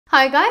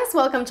Hi guys,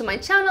 welcome to my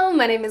channel.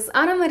 My name is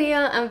Anna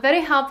Maria. I'm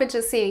very happy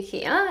to see you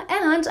here,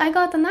 and I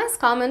got a nice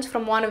comment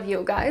from one of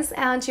you guys,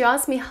 and you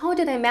asked me how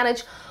did I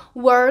manage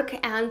work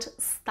and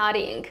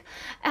studying.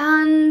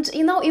 And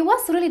you know, it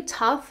was really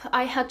tough.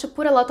 I had to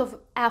put a lot of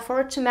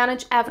effort to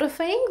manage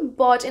everything,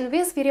 but in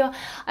this video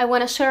I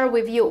want to share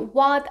with you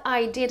what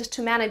I did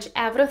to manage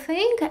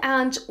everything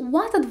and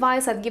what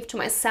advice I'd give to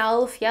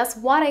myself, yes,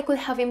 what I could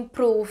have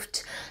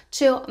improved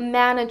to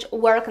manage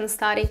work and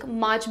studying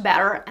much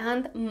better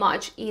and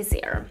much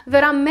easier.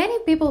 There are many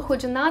people who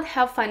do not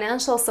have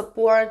financial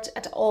support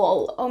at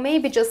all, or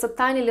maybe just a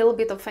tiny little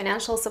bit of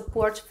financial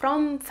support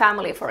from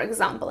family, for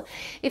example.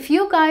 If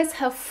you guys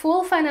have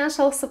full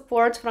financial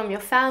support from your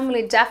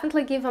family,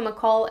 definitely give them a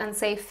call and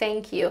say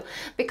thank you,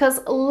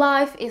 because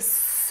life is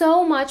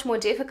so much more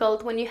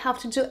difficult when you have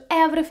to do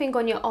everything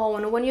on your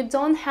own, when you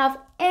don't have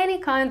any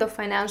kind of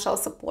financial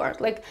support.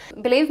 Like,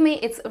 believe me,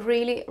 it's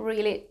really,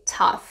 really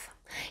tough.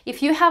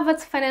 If you have that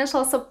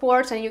financial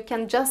support and you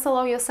can just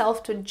allow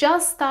yourself to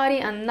just study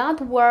and not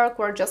work,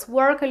 or just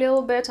work a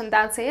little bit and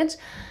that's it,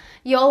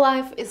 your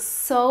life is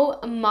so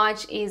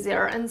much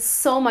easier and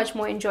so much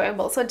more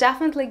enjoyable. So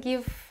definitely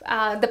give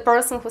the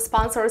person who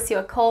sponsors you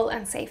a call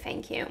and say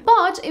thank you.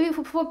 But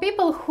for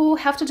people who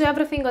have to do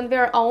everything on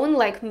their own,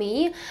 like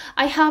me,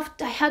 I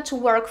had to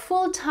work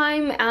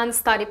full-time and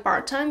study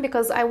part-time,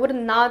 because I would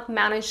not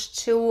manage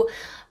to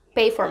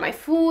pay for my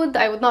food.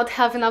 I would not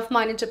have enough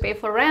money to pay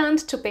for rent,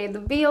 to pay the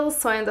bills,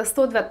 so I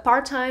understood that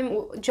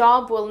part-time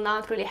job will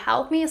not really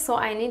help me, so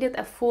I needed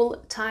a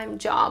full-time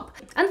job.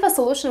 And the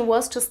solution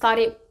was to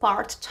study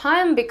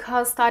part-time,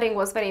 because studying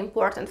was very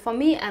important for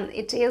me, and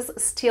it is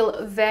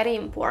still very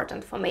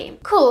important for me.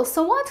 Cool,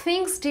 so what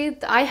things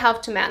did I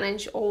have to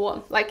manage,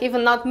 or like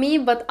even not me,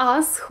 but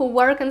us who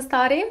work and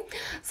study?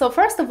 So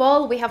first of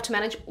all, we have to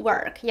manage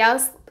work,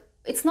 yes?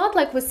 It's not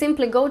like we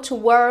simply go to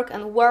work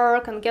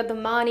and get the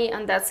money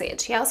and that's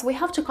it. Yes, we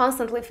have to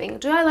constantly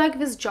think, do I like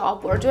this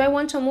job, or do I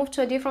want to move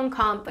to a different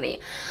company?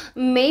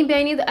 Maybe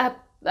I need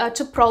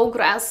to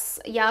progress,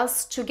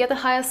 yes, to get a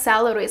higher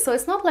salary. So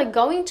it's not like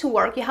going to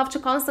work. You have to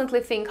constantly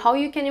think how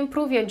you can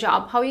improve your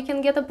job, how you can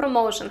get a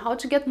promotion, how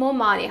to get more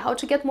money, how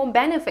to get more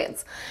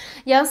benefits.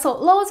 Yeah, so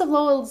loads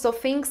of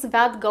things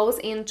that goes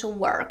into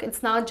work.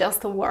 It's not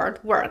just a word,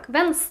 work.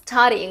 Then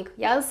studying,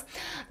 yes,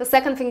 the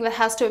second thing that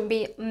has to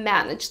be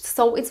managed.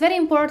 So it's very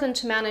important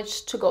to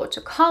manage to go to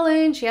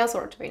college, yes,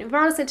 or to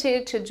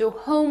university, to do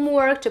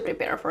homework, to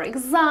prepare for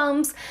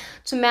exams,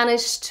 to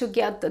manage to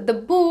get the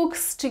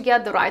books, to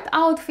get the right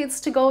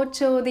outfits to go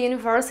to the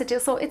university.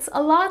 So it's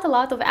a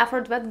lot of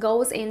effort that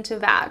goes into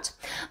that.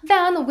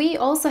 Then we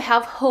also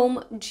have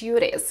home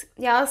duties.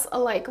 Yes,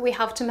 like we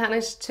have to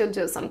manage to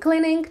do some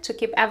cleaning, to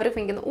keep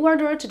everything in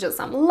order, to do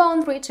some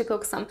laundry, to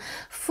cook some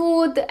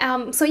food.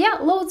 So yeah,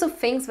 loads of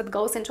things that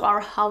goes into our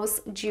house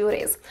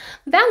duties.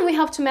 Then we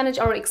have to manage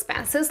our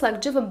expenses,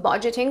 like do the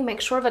budgeting,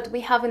 make sure that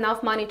we have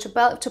enough money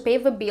to pay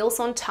the bills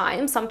on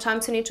time.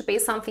 Sometimes you need to pay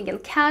something in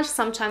cash,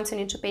 sometimes you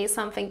need to pay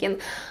something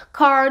in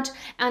card,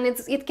 and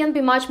it can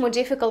be much more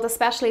difficult,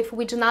 especially if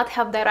we do not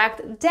have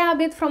direct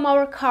debit from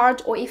our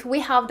card, or if we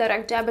have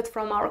direct debit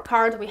from our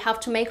card, we have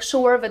to make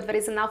sure that there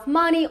is enough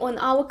money on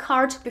our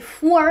card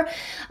before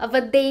the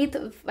date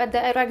that the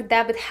direct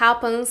debit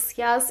happens.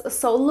 Yes,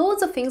 so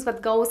loads of things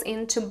that goes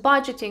into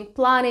budgeting,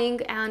 planning,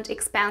 and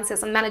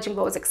expenses, and managing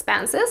those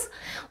expenses.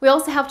 We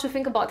also have to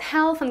think about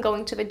health and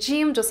going to the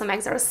gym, do some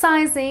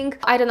exercising.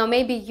 I don't know,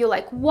 maybe you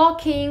like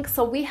walking,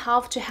 so we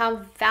have to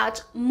have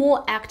that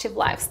more active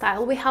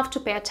lifestyle. We have to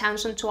pay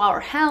attention to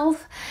our health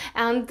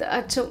and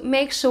to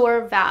make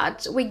sure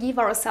that we give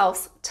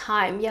ourselves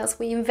time. Yes,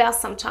 we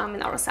invest some time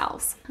in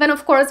ourselves. Then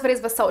of course there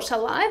is the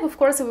social life. Of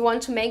course we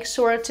want to make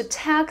sure to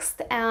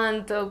text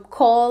and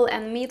call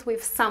and meet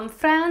with some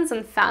friends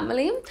and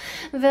family.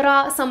 There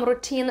are some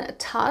routine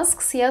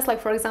tasks, yes,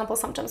 like for example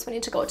sometimes we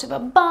need to go to the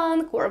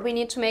bank, or we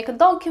need to make a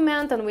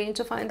document and we need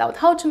to find out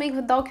how to make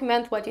the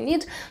document, what you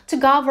need to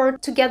gather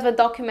to get the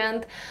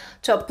document,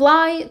 to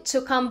apply,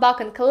 to come back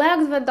and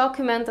collect the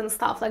document and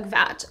stuff like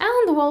that.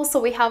 And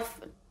also we have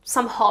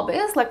some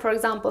hobbies, like for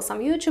example some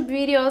YouTube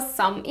videos,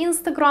 some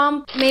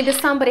Instagram. Maybe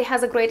somebody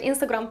has a great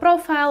Instagram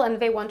profile and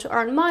they want to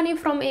earn money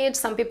from it.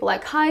 Some people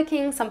like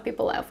hiking, some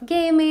people like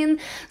gaming.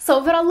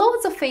 So there are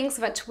loads of things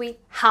that we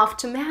have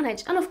to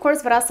manage. And of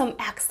course there are some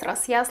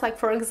extras, yes, like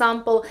for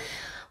example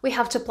we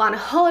have to plan a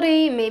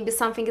holiday, maybe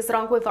something is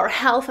wrong with our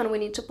health and we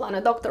need to plan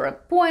a doctor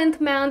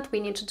appointment, we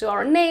need to do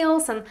our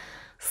nails and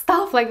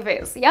stuff like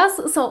this,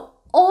 yes. So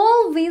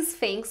all these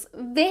things,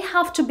 they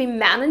have to be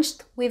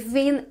managed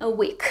within a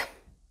week.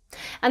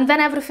 And then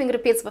everything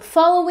repeats the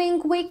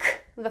following week,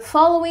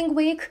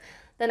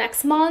 the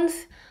next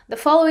month, the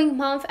following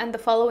month, and the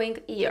following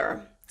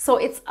year. So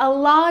it's a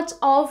lot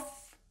of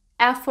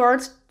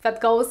effort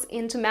that goes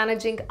into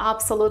managing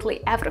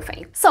absolutely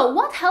everything. So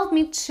what helped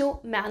me to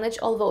manage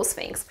all those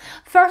things?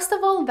 First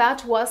of all,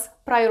 that was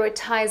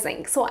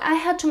prioritizing. So I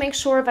had to make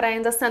sure that I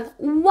understand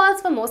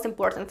what's the most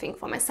important thing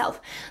for myself.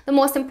 The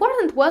most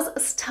important was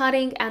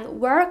studying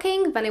and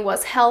working, then it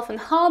was health and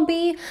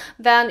hobby,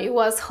 then it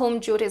was home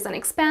duties and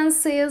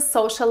expenses,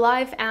 social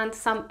life, and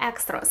some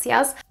extras,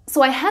 yes?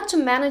 So I had to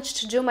manage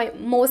to do my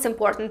most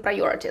important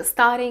priorities,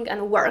 studying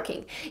and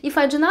working. If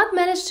I do not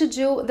manage to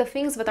do the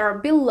things that are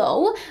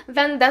below,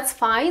 then that's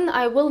fine,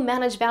 I will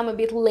manage them a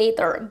bit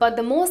later. But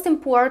the most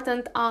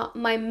important are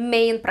my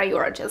main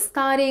priorities,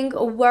 studying,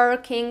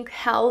 working,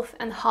 health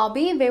and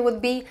hobby. They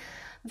would be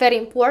very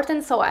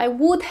important, so I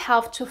would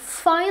have to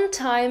find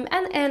time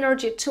and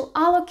energy to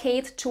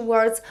allocate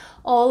towards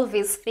all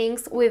these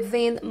things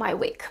within my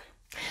week.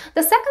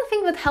 The second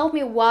thing that helped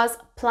me was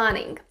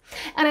planning.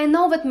 And I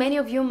know that many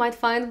of you might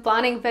find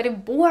planning very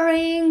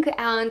boring,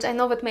 and I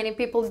know that many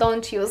people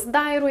don't use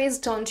diaries,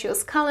 don't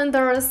use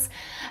calendars,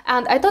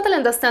 and I totally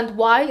understand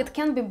why it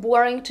can be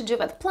boring to do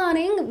that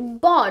planning.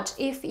 But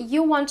if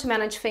you want to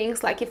manage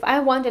things, like if I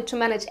wanted to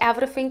manage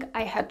everything,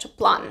 I had to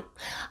plan.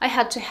 I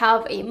had to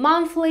have a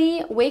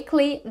monthly,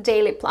 weekly,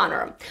 daily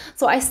planner.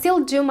 So I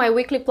still do my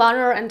weekly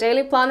planner and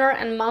daily planner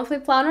and monthly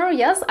planner.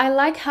 Yes, I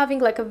like having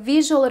like a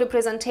visual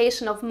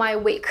representation of my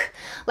week.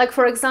 Like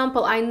for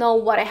example, I know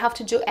what I have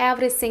to do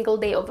every single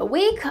day of the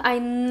week. I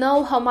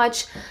know how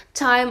much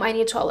time I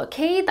need to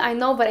allocate. I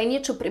know that I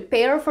need to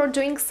prepare for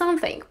doing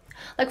something.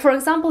 Like for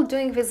example,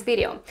 doing this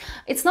video.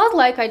 It's not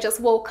like I just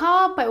woke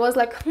up, I was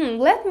like,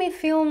 let me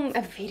film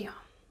a video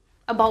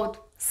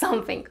about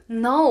something.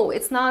 No,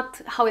 it's not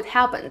how it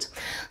happened.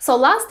 So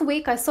last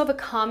week I saw the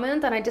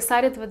comment and I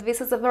decided that this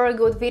is a very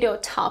good video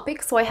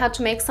topic, so I had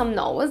to make some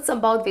notes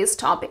about this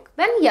topic.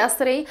 Then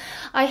yesterday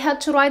I had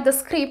to write the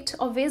script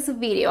of this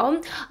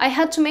video. I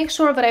had to make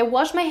sure that I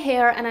wash my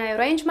hair and I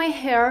arrange my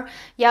hair,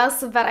 yes,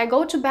 that I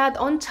go to bed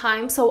on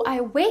time, so I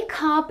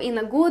wake up in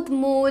a good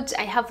mood,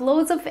 I have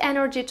loads of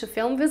energy to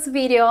film this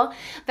video.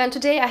 Then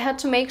today I had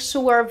to make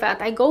sure that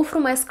I go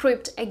through my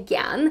script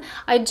again,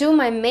 I do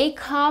my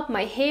makeup,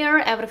 my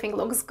hair, everything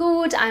looks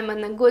good, I'm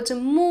in a good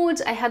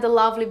mood, I had a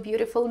lovely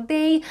beautiful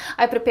day,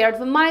 I prepared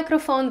the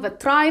microphone, the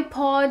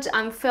tripod,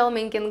 I'm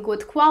filming in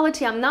good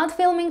quality, I'm not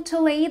filming too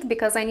late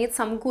because I need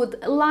some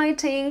good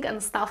lighting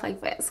and stuff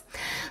like this.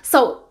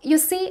 So you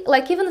see,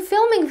 like even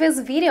filming this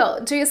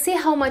video, do you see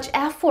how much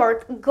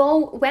effort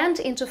went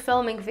into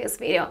filming this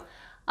video?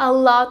 A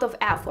lot of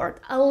effort,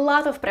 a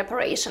lot of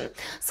preparation.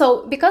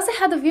 So because I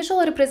had a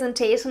visual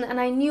representation and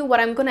I knew what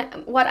I'm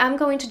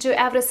going to do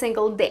every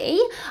single day,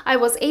 I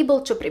was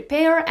able to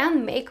prepare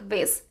and make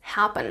this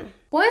happen.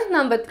 Point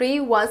number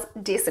 3 was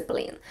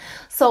discipline.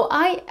 So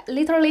I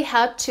literally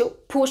had to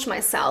push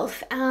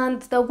myself,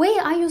 and the way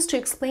I used to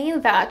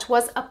explain that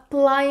was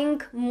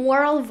applying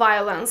moral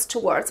violence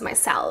towards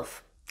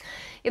myself.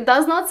 It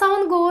does not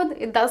sound good,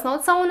 it does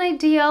not sound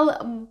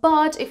ideal,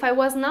 but if I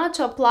was not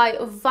to apply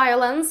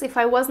violence, if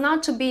I was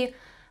not to be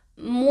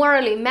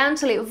morally,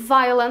 mentally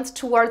violent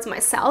towards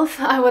myself,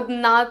 I would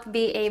not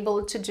be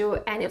able to do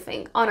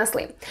anything,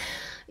 honestly.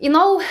 You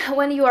know,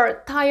 when you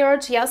are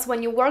tired, yes,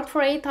 when you worked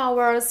for 8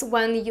 hours,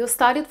 when you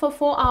studied for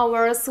 4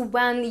 hours,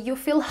 when you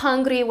feel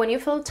hungry, when you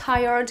feel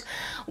tired,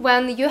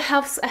 when you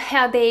have a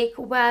headache,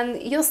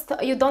 when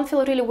you don't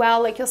feel really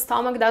well, like your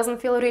stomach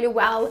doesn't feel really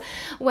well,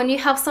 when you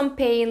have some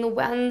pain,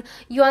 when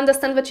you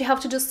understand that you have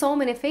to do so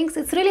many things,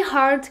 it's really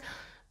hard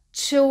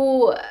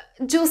to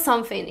do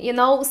something, you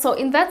know? So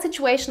in that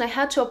situation, I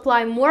had to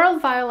apply moral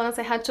violence,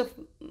 I had to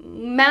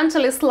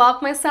mentally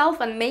slap myself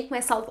and make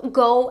myself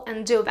go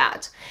and do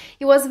that.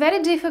 It was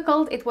very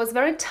difficult, it was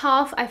very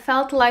tough, I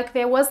felt like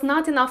there was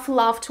not enough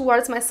love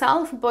towards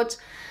myself, but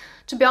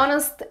to be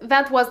honest,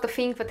 that was the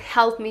thing that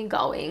helped me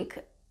going.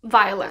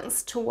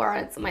 Violence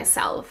towards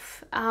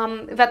myself.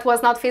 That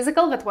was not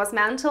physical, that was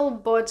mental,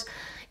 but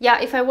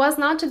yeah, if I was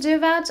not to do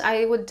that,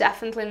 I would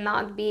definitely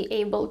not be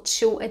able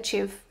to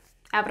achieve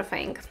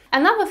everything.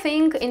 Another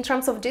thing in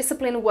terms of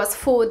discipline was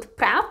food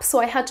prep,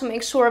 so I had to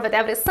make sure that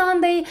every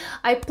Sunday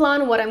I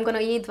plan what I'm gonna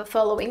eat the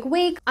following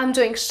week. I'm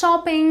doing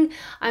shopping,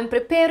 I'm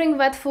preparing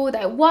that food,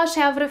 I wash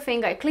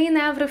everything, I clean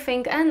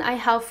everything, and I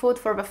have food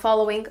for the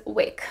following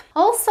week.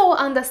 Also,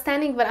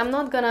 understanding that I'm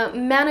not gonna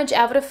manage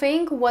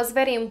everything was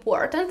very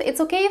important.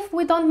 It's okay if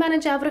we don't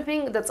manage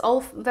everything, that's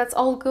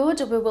all good,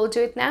 we will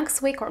do it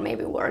next week, or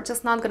maybe we're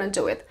just not gonna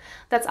do it.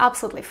 That's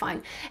absolutely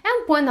fine.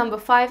 And point number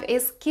 5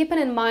 is keeping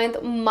in mind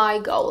my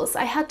goals.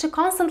 I had to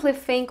constantly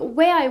think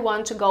where I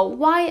want to go,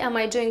 why am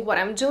I doing what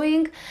I'm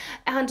doing,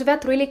 and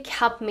that really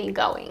kept me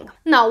going.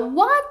 Now,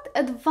 what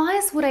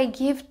advice would I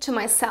give to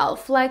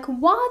myself? Like,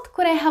 what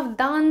could I have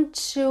done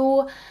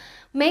to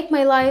make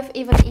my life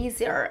even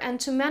easier and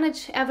to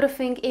manage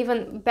everything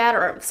even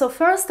better. So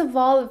first of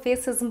all,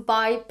 this is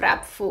buy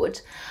prep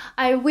food.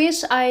 I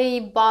wish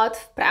I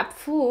bought prep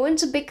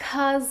food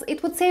because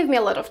it would save me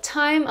a lot of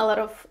time, a lot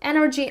of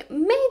energy.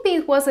 Maybe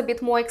it was a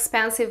bit more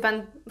expensive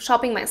than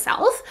shopping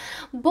myself,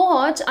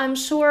 but I'm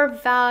sure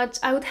that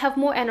I would have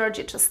more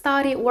energy to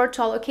study or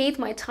to allocate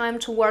my time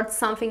towards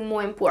something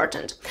more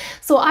important.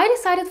 So I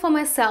decided for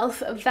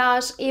myself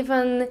that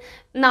even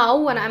now,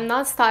 when I'm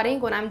not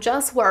studying, when I'm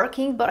just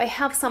working, but I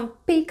have some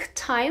peak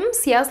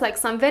times, yes, like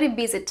some very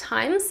busy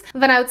times,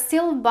 then I would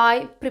still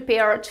buy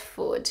prepared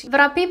food. There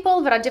are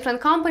people, there are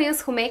different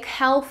companies who make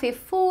healthy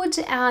food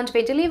and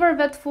they deliver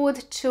that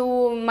food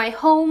to my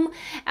home,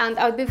 and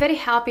I would be very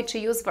happy to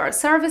use their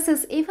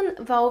services, even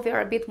though they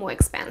are a bit more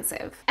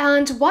expensive.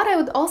 And what I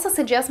would also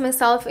suggest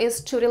myself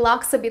is to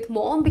relax a bit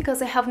more,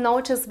 because I have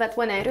noticed that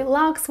when I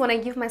relax, when I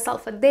give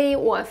myself a day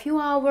or a few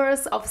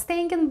hours of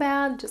staying in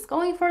bed, just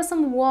going for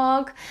some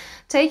walk,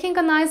 taking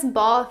a nice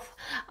bath,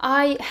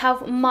 I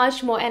have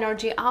much more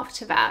energy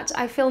after that.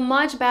 I feel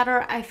much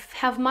better, I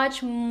have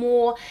much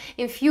more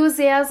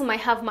enthusiasm, I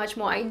have much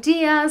more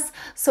ideas.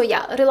 So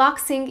yeah,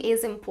 relaxing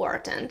is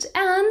important.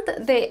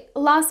 And the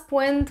last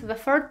point, the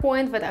third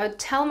point that I would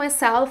tell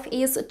myself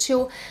is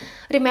to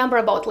remember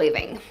about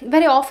living.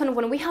 Very often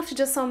when we have to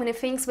do so many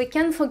things, we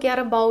can forget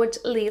about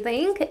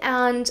living,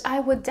 and I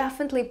would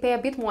definitely pay a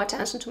bit more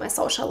attention to my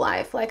social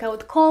life. Like I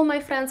would call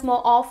my friends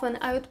more often,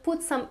 I would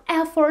put some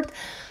effort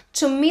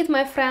to meet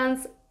my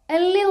friends a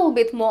little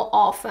bit more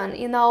often,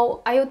 you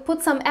know, I would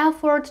put some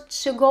effort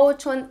to go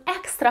to an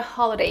extra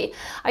holiday.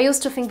 I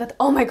used to think that,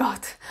 oh my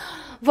god,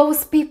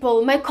 those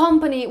people, my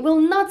company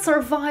will not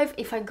survive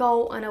if I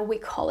go on a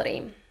week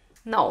holiday.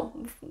 No,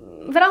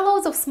 there are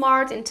loads of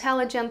smart,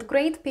 intelligent,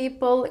 great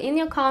people in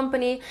your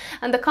company,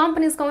 and the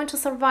company is going to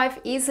survive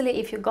easily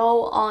if you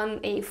go on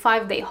a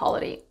 5-day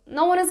holiday.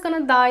 No one is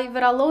gonna die,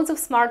 there are loads of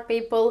smart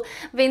people,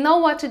 they know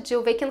what to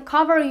do, they can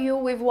cover you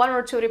with 1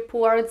 or 2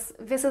 reports.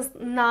 This is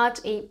not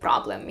a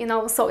problem, you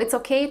know, so it's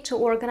okay to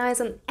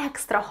organize an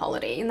extra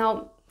holiday, you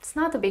know. It's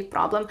not a big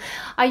problem.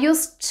 I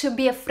used to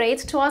be afraid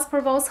to ask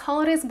for those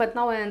holidays, but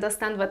now I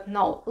understand that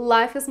no,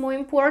 life is more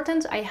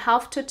important. I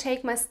have to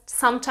take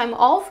some time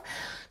off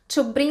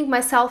to bring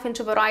myself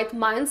into the right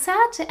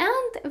mindset,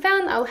 and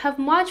then I'll have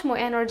much more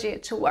energy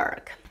to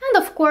work.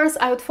 And of course,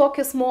 I would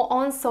focus more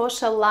on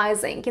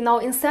socializing. You know,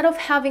 instead of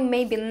having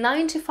maybe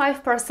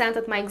 95%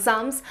 at my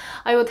exams,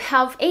 I would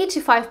have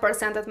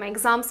 85% at my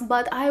exams,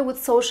 but I would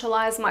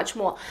socialize much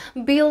more,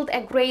 build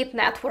a great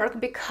network,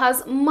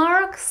 because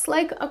marks,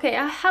 like, okay,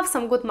 I have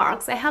some good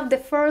marks. I have the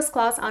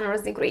first-class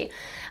honors degree,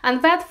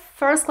 and that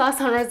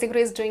first-class honors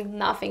degree is doing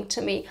nothing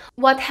to me.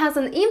 What has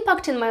an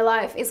impact in my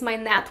life is my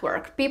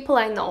network, people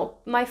I know,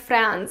 my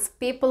friends,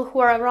 people who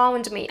are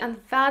around me, and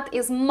that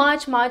is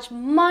much, much,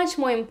 much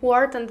more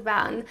important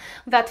than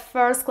that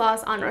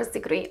first-class honors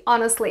degree,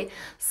 honestly.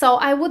 So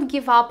I would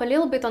give up a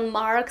little bit on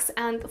marks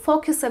and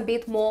focus a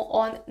bit more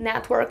on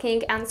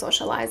networking and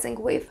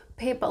socializing with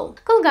people.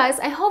 Cool guys,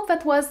 I hope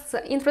that was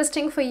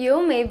interesting for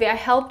you. Maybe I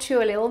helped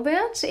you a little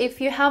bit. If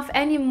you have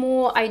any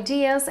more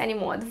ideas, any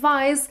more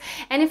advice,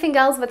 anything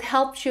else that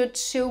helped you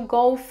to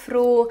go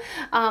through,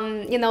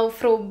 you know,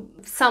 through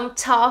some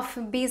tough,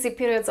 busy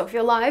periods of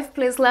your life,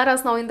 please let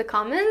us know in the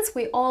comments.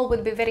 We all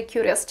would be very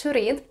curious to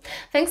read.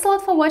 Thanks a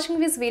lot for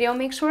watching this video.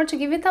 Make sure to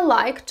give it a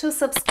like, to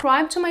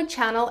subscribe to my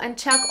channel, and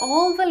check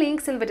all the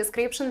links in the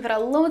description. There are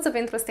loads of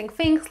interesting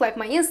things like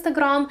my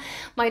Instagram,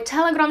 my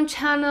Telegram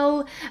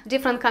channel,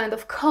 different kind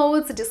of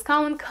codes,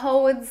 discount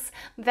codes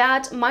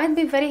that might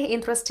be very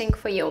interesting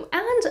for you.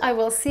 And I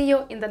will see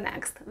you in the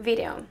next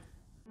video.